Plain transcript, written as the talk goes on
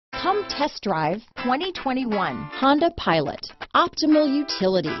Come test drive 2021 Honda Pilot. Optimal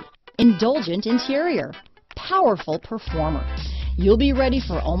utility, indulgent interior, powerful performer. You'll be ready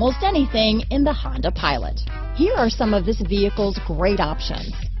for almost anything in the Honda Pilot. Here are some of this vehicle's great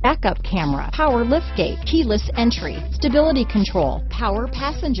options: backup camera, power liftgate, keyless entry, stability control, power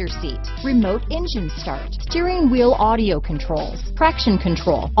passenger seat, remote engine start, steering wheel audio controls, traction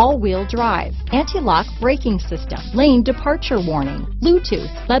control, all-wheel drive, anti-lock braking system, lane departure warning,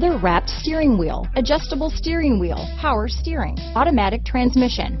 Bluetooth, leather-wrapped steering wheel, adjustable steering wheel, power steering, automatic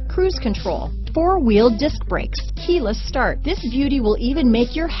transmission, cruise control, four-wheel disc brakes, keyless start. This beauty will even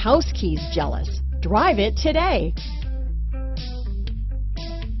make your house keys jealous. Drive it today.